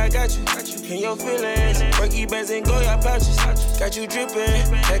you good, I got you. In your feelings, Berkey bands and Goya pouches. Got you dripping,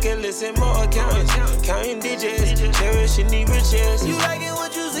 like a listen more accountants. Counting digits, cherishing the riches. You like it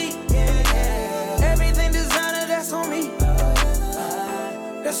what you see? Everything designer, that's on me.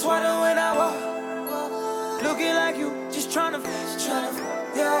 That's why the when I walk, looking like you, just tryna,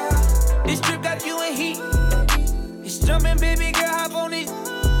 yeah. This trip got you in heat. It's jumping, baby girl, hop on it.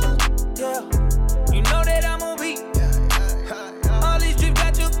 Yeah, you know that I'm on beat. All these trips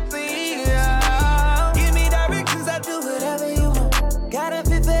got you beat. Yeah. Give me directions, I do whatever you want. Got a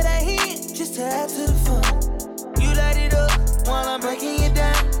fit for that heat, just to add to the fun. You light it up while I'm breaking it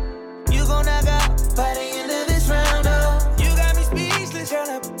down. You gon' knock out by the end of this round, oh. You got me speechless, girl,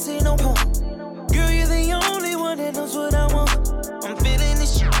 I see no point. Girl, you're the only one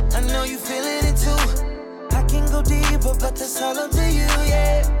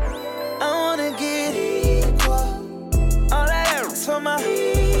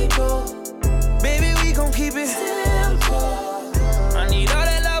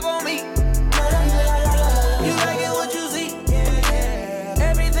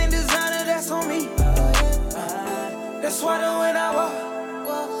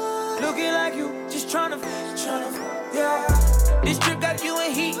drip got you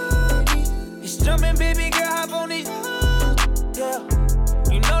in heat. It's jumping, baby girl, hop on it. Yeah,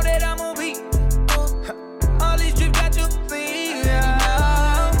 you know that I'm on beat. All these drip got you clean. Yeah.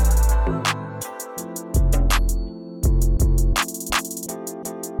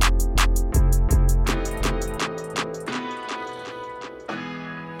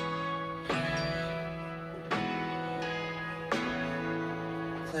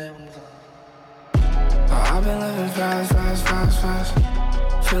 I've been living fast.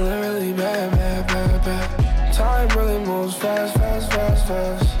 Feeling really bad. Time really moves fast.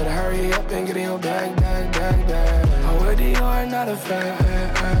 Better hurry up and get in your bag. I'm with you, are not a fan.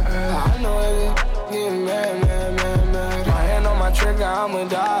 I know it, getting mad. My hand on my trigger, I'ma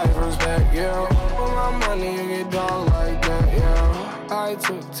die for respect, yeah. For my money, you get dog like that, yeah. I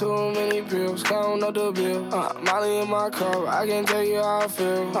took too many pills, count up the bill. Molly in my cup, I can't tell you how I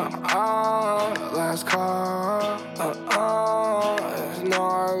feel. Last call, it's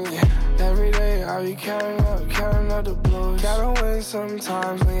gnarly. Every day I be counting up the blues. Gotta win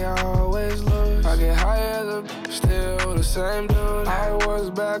sometimes, me I always lose. I get high as a still the same dude I was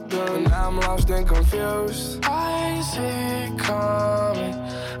back then, now I'm lost and confused. I ain't see it coming,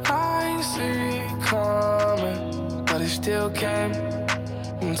 but it still came.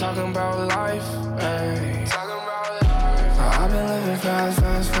 I'm talking about life, ayy. I've been living fast.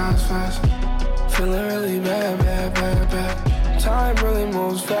 Feeling really bad. Time really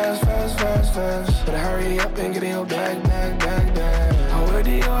moves fast. Better hurry up and get in your bag. I'm with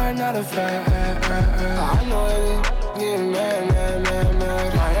you, are not a fan. I know it, getting mad.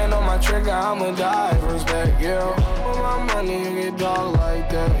 My hand on my trigger, I'ma die for respect, yeah. For my money, you get dog like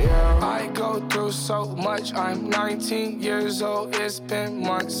that, yeah. I go through so much, I'm 19 years old. It's been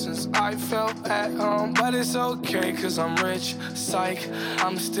months since I felt at home, but it's okay, cause I'm rich, psych.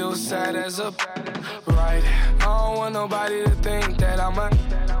 I'm still sad as a right. I don't want nobody to think that I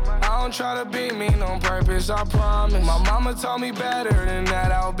don't try to be mean on purpose, I promise. My mama told me better than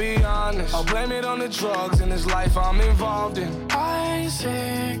that, I'll be honest. I'll blame it on the drugs in this life I'm involved in. I ain't see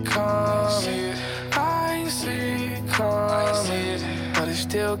it coming, but it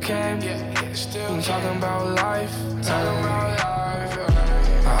still came. I'm talking about life.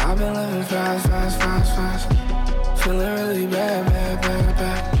 I've been living fast. Feeling really bad.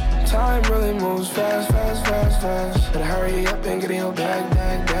 Time really moves fast. Better hurry up and get in your bag.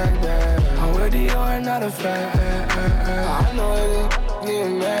 I'm with you, are not a fan. I know it,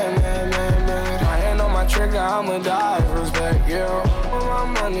 getting mad. My hand on my trigger, I'ma die for respect, yeah. For my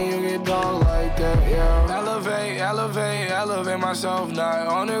money, you get dog like that, yeah. Elevate myself, not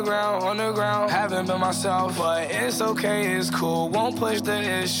on the ground. Haven't been myself, but it's okay, it's cool. Won't push the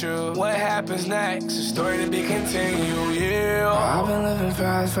issue. What happens next? A story to be continued, yeah. I've been living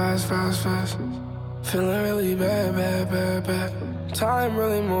fast. Feeling really bad. Time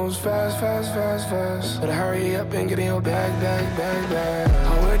really moves fast. Better hurry up and get in your bag.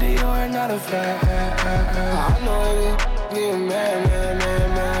 I'm with you, are not a fan. I know it, getting mad.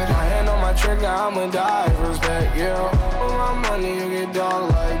 My hand on my trigger, I'ma die for respect, yeah. For my money, you get dog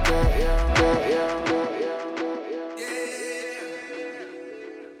like that, yeah.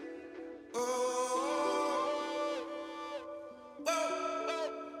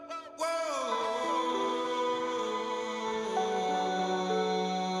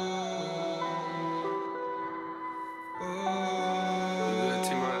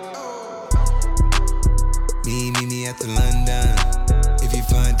 Meet me at the London. If you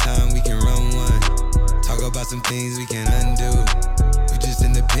find time, we can run one. Talk about some things we can undo. You just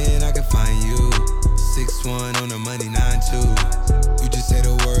in the pen, I can find you. 6'1" on the money, 9'2". You just say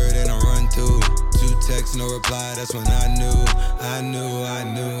the word and I run through. 2 texts, no reply, that's when I knew.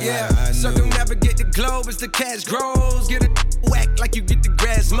 Yeah, circumnavigate the globe as the cash grows. Get it whack like you get the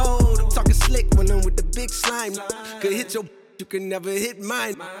grass mowed. I'm talking slick when I'm with the big slime. Could hit your, you can never hit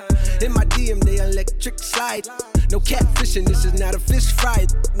mine. In my DM, they electric slide. No catfishing, this is not a fish fry.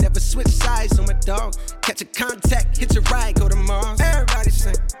 Never switch sides on my dog. Catch a contact, hit your ride, go to Mars. Everybody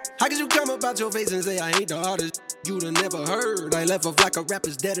sing. How could you come about your face and say I ain't the hardest you'd have never heard? I left off like a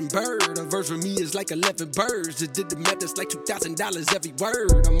rapper's dead and bird. A verse for me is like 11 birds. Just did the math, it's like $2,000 every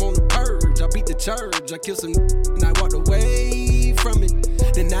word. I'm on the purge, I beat the church. I killed some and I walked away from it.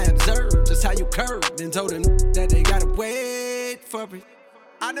 Then I observed just how you curved and told them that they gotta wait for it.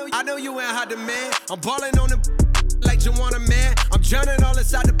 I know you ain't hot demand. I'm ballin' on the like you want a man. I'm drowning all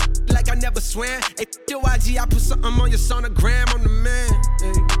inside the like I never swam. Hey, your IG, I put something on your sonogram. I'm the man.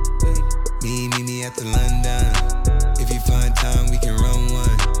 Meet me at the London. If you find time, we can run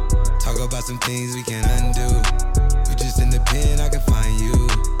one. Talk about some things we can undo. You just in the pen, I can find you.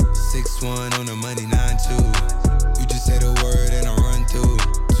 6'1" on the money, 9'2". You just say the word and I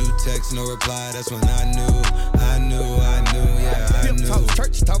text, no reply, that's when I knew, yeah, I knew. Talk,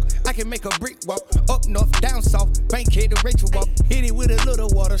 church talk, I can make a brick walk. Up north, down south, Bankhead to Rachel walk. Hit it with a little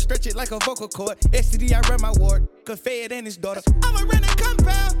water, stretch it like a vocal cord. STD, I run my ward, cause Fed and his daughter. I'm a rented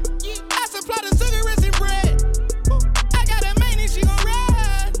compound, I supply the cigarettes and bread. I got a main and she gon'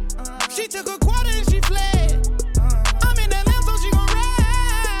 ride. She took a quarter and she fled. I'm in the lamb, so she gon'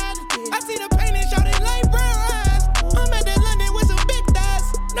 ride. I see the pain and shout it like brown eyes. I'm at that London with some big thighs.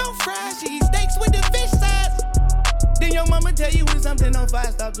 No fries, she eat steaks with the fish sides. Then your mama tell you when something on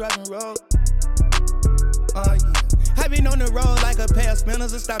fire, stop driving road. Oh yeah, I been on the road like a pair of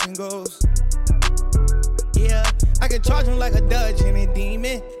spinners and stop and goes. Yeah, I can charge him like a Dodge and a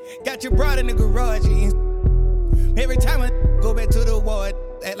demon. Got your broad in the garage. Every time I go back to the ward,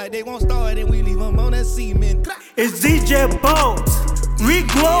 act like they won't start and we leave them on that cement. It's DJ Bones, we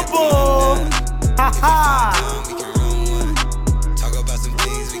global. Ha ha. Talk about some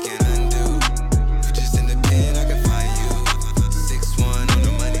things we can't undo. You just in the pen, I can find you. 6'1" on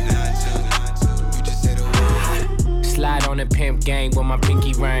the money, 9'2". You just say the word. Slide on the pimp gang with my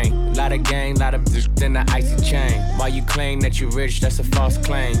pinky ring. Lot of gang, lot of in the icy chain. While you claim that you rich, that's a false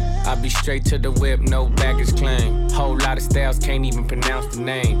claim. I be straight to the whip, no baggage claim. Whole lot of styles, can't even pronounce the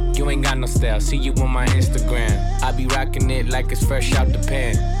name. You ain't got no style, see you on my Instagram. I be rocking it like it's fresh out the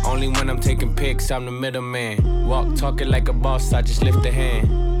pan. Only when I'm taking pics, I'm the middleman. Walk talking like a boss, I just lift a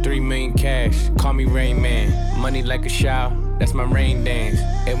hand. 3 million cash, call me Rain Man. Money like a shower, that's my rain dance.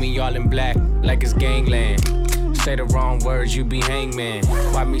 And we all in black, like it's gangland. Say the wrong words, you be hangman.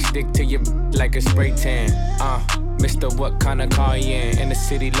 Why me stick to your like a spray tan? Mister, what kind of car you in the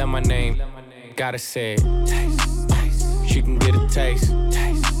city, love my name. Gotta say it. Taste, taste. She can get a taste.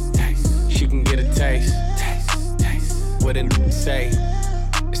 Taste, taste. She can get a taste. Taste, taste. What a say?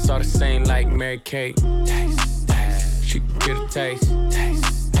 It's all the same like Mary Kate. Taste, taste. She can get a taste.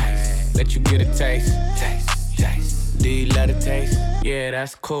 Taste, taste. Let you get a taste. Taste, taste. Do you let it taste? Yeah,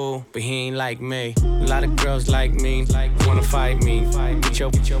 that's cool, but he ain't like me. A lot of girls like me, wanna fight me. Get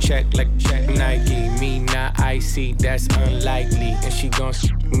your check like Nike. Me not icy, that's unlikely. And she gon'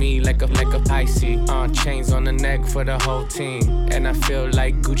 me like a icy. Chains on the neck for the whole team. And I feel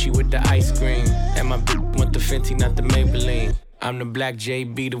like Gucci with the ice cream. And my bitch want the Fenty, not the Maybelline. I'm the black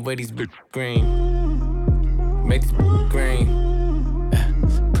JB, the way these bitch green. Make this green.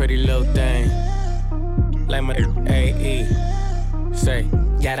 Pretty little thing. Like my AE. Say,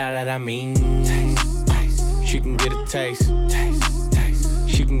 yeah, that I mean. Taste, taste. She can get a taste. Taste, taste.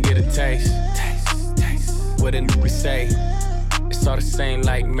 She can get a taste. Taste, taste. What a say? It's all the same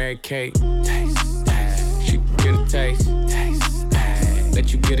like Mary Kate. Taste, taste. She can get a taste. Taste, taste.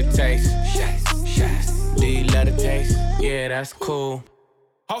 Let you get a taste. Do you let it taste? Yeah, that's cool.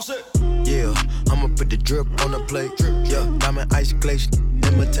 Yeah, I'ma put the drip on the plate. Yeah, diamond ice glacier,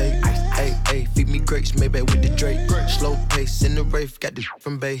 imitate. Ay, feed me grapes, maybe with the Drake. Slow pace in the Wraith, got this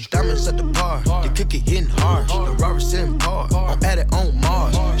from base. Diamonds at the bar, the cookie hitting hard. The Robert sitting par, I'm at it on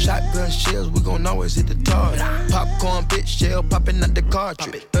Mars. Shotgun shells, we gon' always hit the tar. Popcorn, bitch, shell popping out the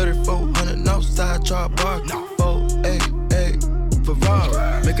cartridge. 3400 outside, char bar. 488.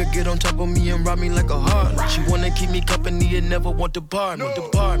 Ferrari. Make her get on top of me and rob me like a heart. She wanna keep me company and never want to bar me.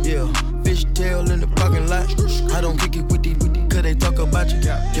 Yeah, fishtail in the parking lot. I don't kick it with these, cause they talk about you.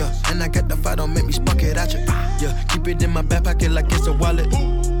 Yeah, and I got the fight, don't make me spark it at you. Yeah, keep it in my back pocket like it's a wallet.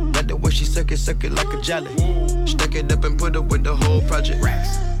 Like the way she suck it like a jelly. Stack it up and put it with the whole project.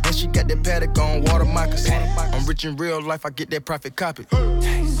 And she got that paddock on water moccasin. I'm rich in real life, I get that profit copy.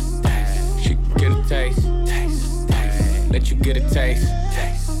 Taste, taste. She can get a taste. Taste, taste. Let you get a taste.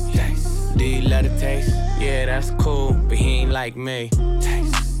 Taste, taste. Do you let it taste? Yeah, that's cool, but he ain't like me.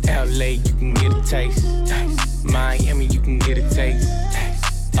 Taste. LA, you can get a taste. Taste. Miami, you can get a taste.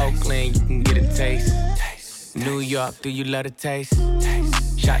 Taste. Oakland, you can get a taste. Taste. New York, do you let it taste?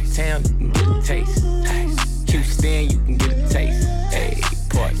 Taste. Chi-town, you can get a taste. Taste. Houston, you can get a taste. Hey,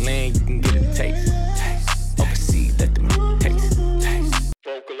 Portland, you can get a taste. Taste. Overseas, let them taste. Taste.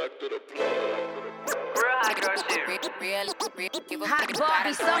 Hot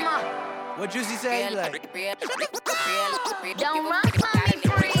Barbie summer. What Juicy say? Like, Don't run from me,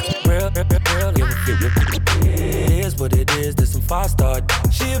 free. Real, it is what it is, there's some 5-star.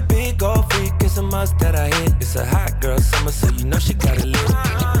 She a big old freak, it's a must that I hit. It's a hot girl summer, so you know she got it lit.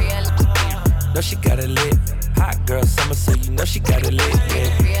 Know she got it lit. Hot girl summer, so you know she got it lit.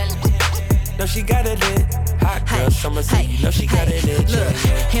 Yeah. Know she got it lit. Hot girl summer, so you know she got it lit. Look,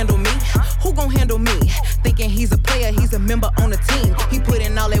 handle me? Who gon' handle me? Thinking he's a player, he's a member on the team. He put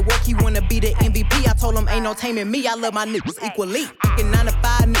in all that work, he wanna be the MVP. I told him ain't no taming me, I love my niggas equally. Fucking 9 to 5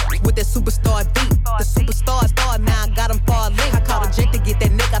 niggas with that superstar beat. The superstar star, now I got him far link. I called a Jake to get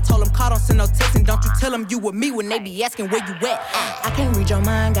that nick, I told him call send no text and don't you tell them you with me when they be asking where you at. I can't read your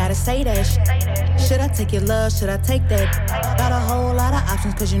mind, gotta say that shit. Should I take your love, should I take that? Got a whole lot of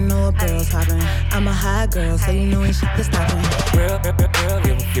options cause you know a girl's hopping. I'm a high girl, so you know ain't shit that's stopping. Real, it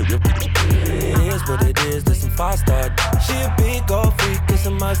is what it is, this some 5-star. She a big old freak, it's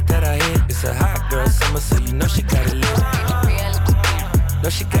a must that I hit. It's a hot girl summer, so you know she got it lit. No,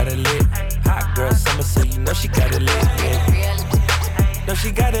 she got it lit. Hot girl summer, so you know she got it lit. Yeah. No,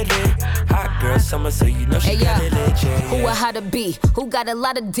 she got it lit. Hot girl summer, so you know she got it lit. Yeah. Who a how to be? Who got a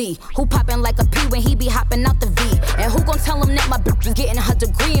lot of D? Who poppin' like a P when he be hopping out the V? And who gon' tell him that my bitch is getting her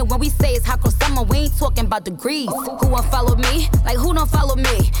degree? And when we say it's hot girl summer, we ain't talking about degrees. Who won't follow me? Like who don't follow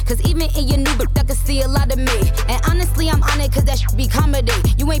me? Cause even in your new bitch, I can see a lot of me. And honestly, I'm on it cause that shit be comedy.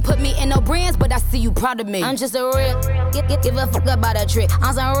 You ain't put me in no brands, but I see you proud of me. I'm just a real, give a fuck about a trick.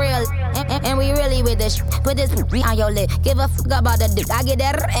 I'm some real, and we really with this shit. Put this on your lip. Give a fuck about the dick. I get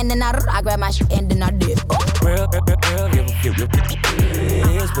that and then I grab my shit and then I dip. Real, it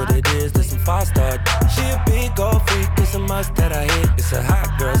is what it is, this some 5-star. She a big old freak, it's a must that I hit. It's a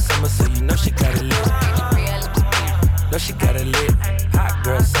hot girl summer, so you know she got it lit. No, she got it lit. Hot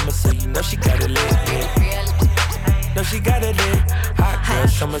girl summer, so you know she got it lit. Yeah. No, she got it lit. Hot girl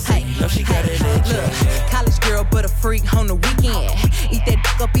summer, so you know she got it lit. Look, college girl, but a freak on the weekend. Eat that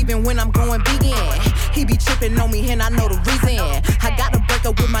dick up even when I'm going vegan. He be tripping on me and I know the reason. I gotta break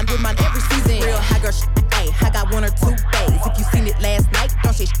up with my every season. Real high girl shit, ayy. I got 1 or 2 days. If you seen it last night,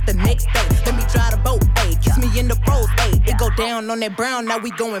 don't say shit the next day. Let me drive the boat, ayy. Kiss me in the pros, ayy. It go down on that brown, now we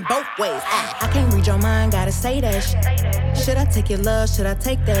going both ways. I can't read your mind, gotta say that shit. Should I take your love, should I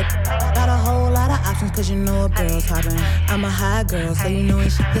take that? Got a whole lot of options cause you know a girl's hopping. I'm a high girl, so you know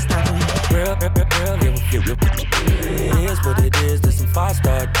ain't shit that's stopping. Real, it is what it is, this some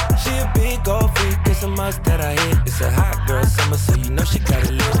 5-star. She a big old freak, it's a must that I hit. It's a hot girl summer, so you know she got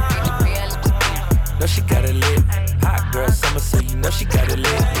it lit. No, she got it lit. Hot girl summer, so you know she got it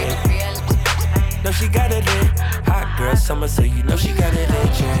lit. Yeah. No, she got it lit. Hot girl summer, so you know she got it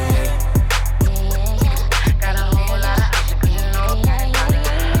lit. Yeah.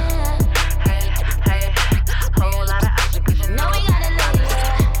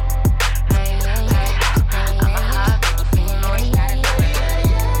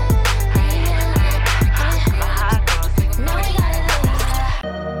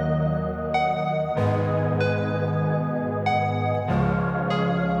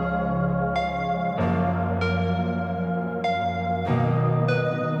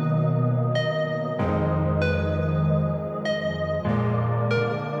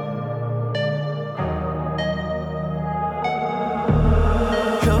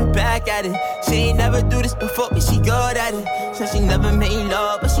 At it. She ain't never do this before, but she good at it. Said she never made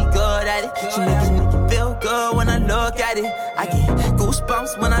love, but she good at it. She make a nigga feel good when I look at it. I get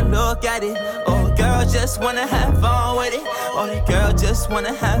goosebumps when I look at it. Oh, girl just wanna have fun with it. Oh, the girl just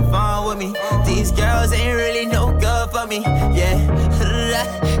wanna have fun with me. These girls ain't really no good for me. Yeah.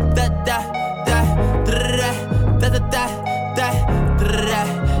 Da da da da da da da da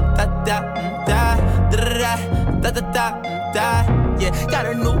da da da da. Yeah, got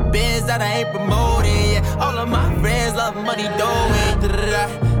a new biz that I ain't promoting. Yeah, all of my friends love money doing.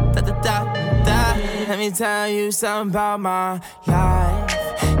 Let me tell you something about my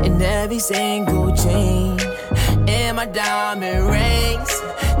life. In every single chain, in my diamond rings,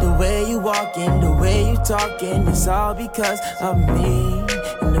 the way you walking, the way you talking, it's all because of me.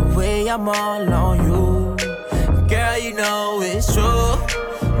 And the way I'm all on you, girl, you know it's true.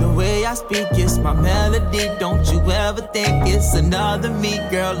 The way I speak, it's my melody. Don't you ever think it's another me,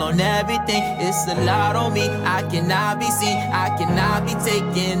 girl, on everything. It's a lot on me. I cannot be seen. I cannot be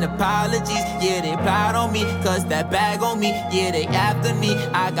taking apologies. Yeah, they proud on me, cause that bag on me. Yeah, they after me.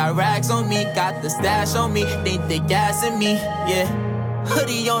 I got racks on me, got the stash on me. Think they gassing me, yeah.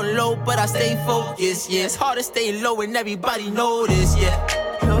 Hoodie on low, but I stay focused, yeah. It's hard to stay low and everybody know this, yeah.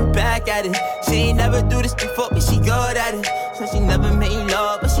 Look back at it. She ain't never do this before, but she good at it. So she never made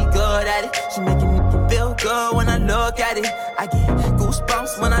love, but she good at it. She making me feel good when I look at it. I get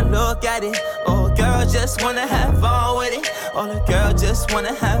goosebumps when I look at it. Oh, girl just wanna have fun with it. Oh, the girl just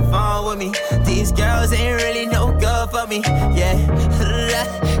wanna have fun with me. These girls ain't really no good for me. Yeah.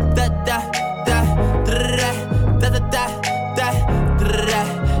 Da da da da da da da da da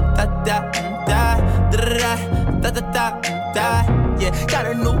da da da. Yeah, got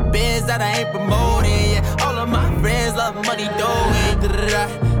a new biz that I ain't promoting. Yeah, all of my friends love money doing.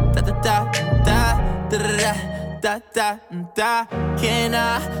 Da da da da da da da da. Can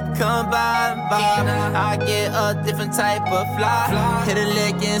I come by? I get a different type of fly. Hit a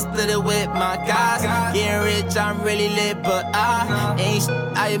lick and split it with my guys. Getting rich, I'm really lit, but I ain't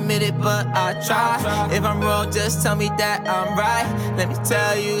I admit it, but I try. If I'm wrong, just tell me that I'm right. Let me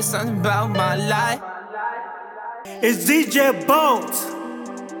tell you something about my life. It's DJ Bones.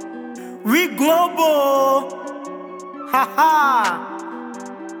 We global. Haha.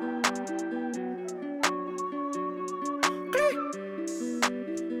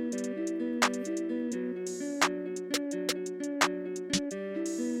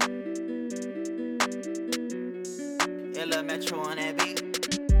 Metro on that beat.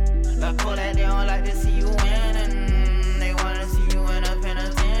 Like Kodak, they don't like to see you winning. They wanna see you in a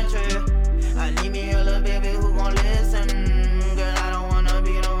penitentiary. I need me a little baby who gon' listen. Girl, I don't wanna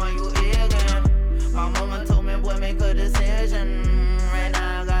be the one you ignorant. My mama told me, boy, make a decision. Right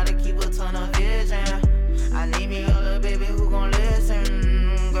now I gotta keep a ton of vision. I need me a little baby who gon' listen.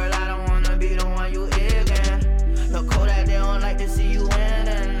 Girl, I don't wanna be the one you ignorant. Look, Kodak, they don't like to see you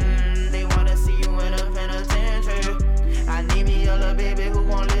winning. They wanna see you in a penitentiary. I need me a little baby who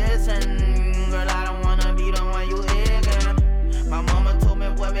gon' listen. Girl, I don't wanna be the one you ignorant. My mama told me,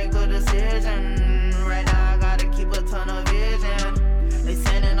 boy, make a decision. Right now I gotta keep a ton of vision. They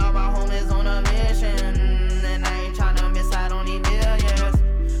sending all my homies on a mission. And I ain't tryna miss out on these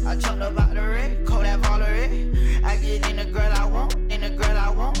millions. I chucked up out the red, Kodak Valerie. I get in the girl I want, in the girl I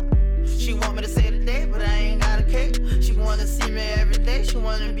want. She want me to say today, but I ain't got a cake. She wanna see me every day, she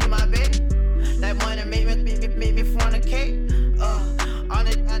wanna be my baby. That money make me fornicate. On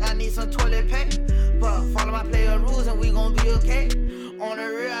it, I need some toilet paper. But follow my player rules and we gon' be okay. On the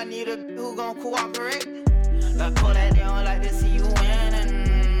real, I need a who gon' cooperate. Like Kodak, they don't like to see you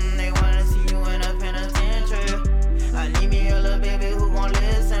winning. They wanna see you in a penitentiary. I need me a little baby who gon'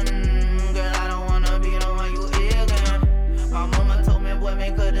 listen. Girl, I don't wanna be the one you ignorant. My mama told me, boy,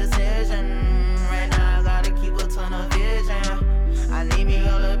 make a decision. Right now I gotta keep a ton of vision. I need me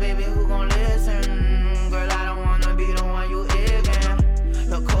a little baby who gon' listen. Girl, I don't wanna be the one you ignorant.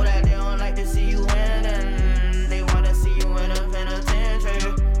 Look, Kodak, they don't like to see you winning. They wanna see you in a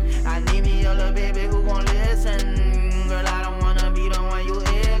penitentiary. I need me a little baby who gon' listen. Girl, I don't wanna be the one you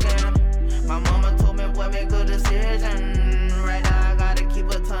ignorant. My mama told me, boy, make a decision. Right now I gotta keep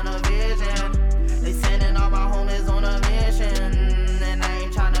a ton of vision. They sending all my homies on a mission. And I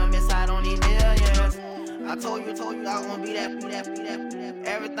ain't tryna miss out on these millions. I told you I won't be that.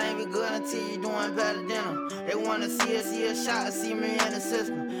 Everything be good until you doing better than them. They wanna see a shot, see me in the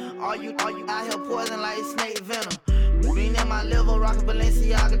system. All you out here poison like snake venom. Green in my liver, rockin'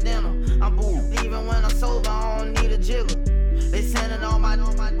 Balenciaga denim. I'm boom, even when I'm sober, I don't need a jiggle. They sending all my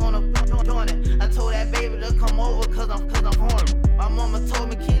on a joint. I told that baby to come over cause I'm horny. My mama told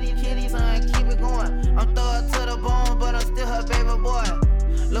me, kitty, son, keep it going. I'm thug to the bone, but I'm still her baby boy.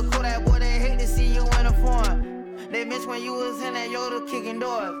 Look who that boy, they hate to see you in a foreign. They miss when you was in that Yoda kicking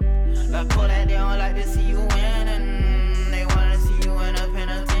doors. Like Kodak, they don't like to see you winning. They wanna see you in a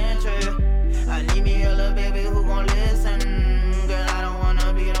penitentiary. I need me a little baby who gon' listen. Girl, I don't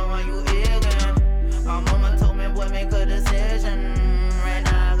wanna be the one you ignorant. My mama told me, boy, make a decision. Right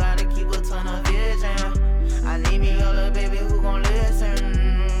now I gotta keep a ton of vision. I need me a little baby who gon'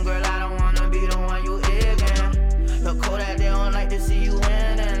 listen. Girl, I don't wanna be the one you ignorant. Look, Kodak, they don't like to see you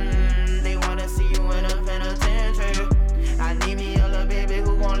winning. They wanna see you in a penitentiary. I need me a little baby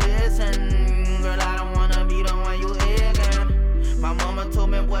who gon' listen. Girl, I don't wanna be the one you ignorant. My mama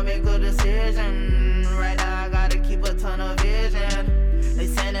told me, boy, make a decision. Right now I gotta keep a ton of vision. They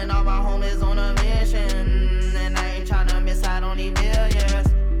sending all my homies on a mission. And I ain't tryna miss out on these millions.